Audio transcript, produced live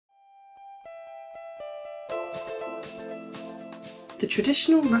The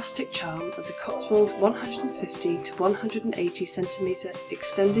traditional rustic charm of the Cotswold 150 to 180 cm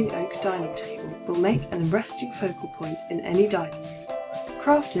extending oak dining table will make an arresting focal point in any dining room.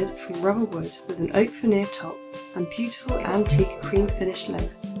 Crafted from rubber wood with an oak veneer top and beautiful antique cream finished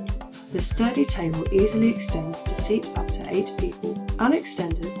legs, this sturdy table easily extends to seat up to 8 people.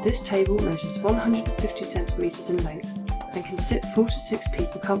 Unextended, this table measures 150 cm in length and can sit 4 to 6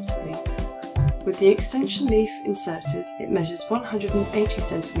 people comfortably. With the extension leaf inserted, it measures 180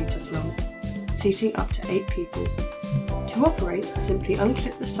 cm long, seating up to 8 people. To operate, simply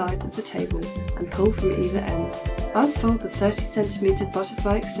unclip the sides of the table and pull from either end. Unfold the 30 cm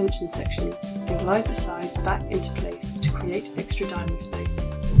butterfly extension section and glide the sides back into place to create extra dining space.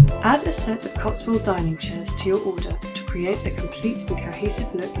 Add a set of Cotswold dining chairs to your order to create a complete and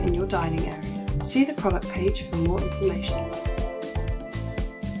cohesive look in your dining area. See the product page for more information.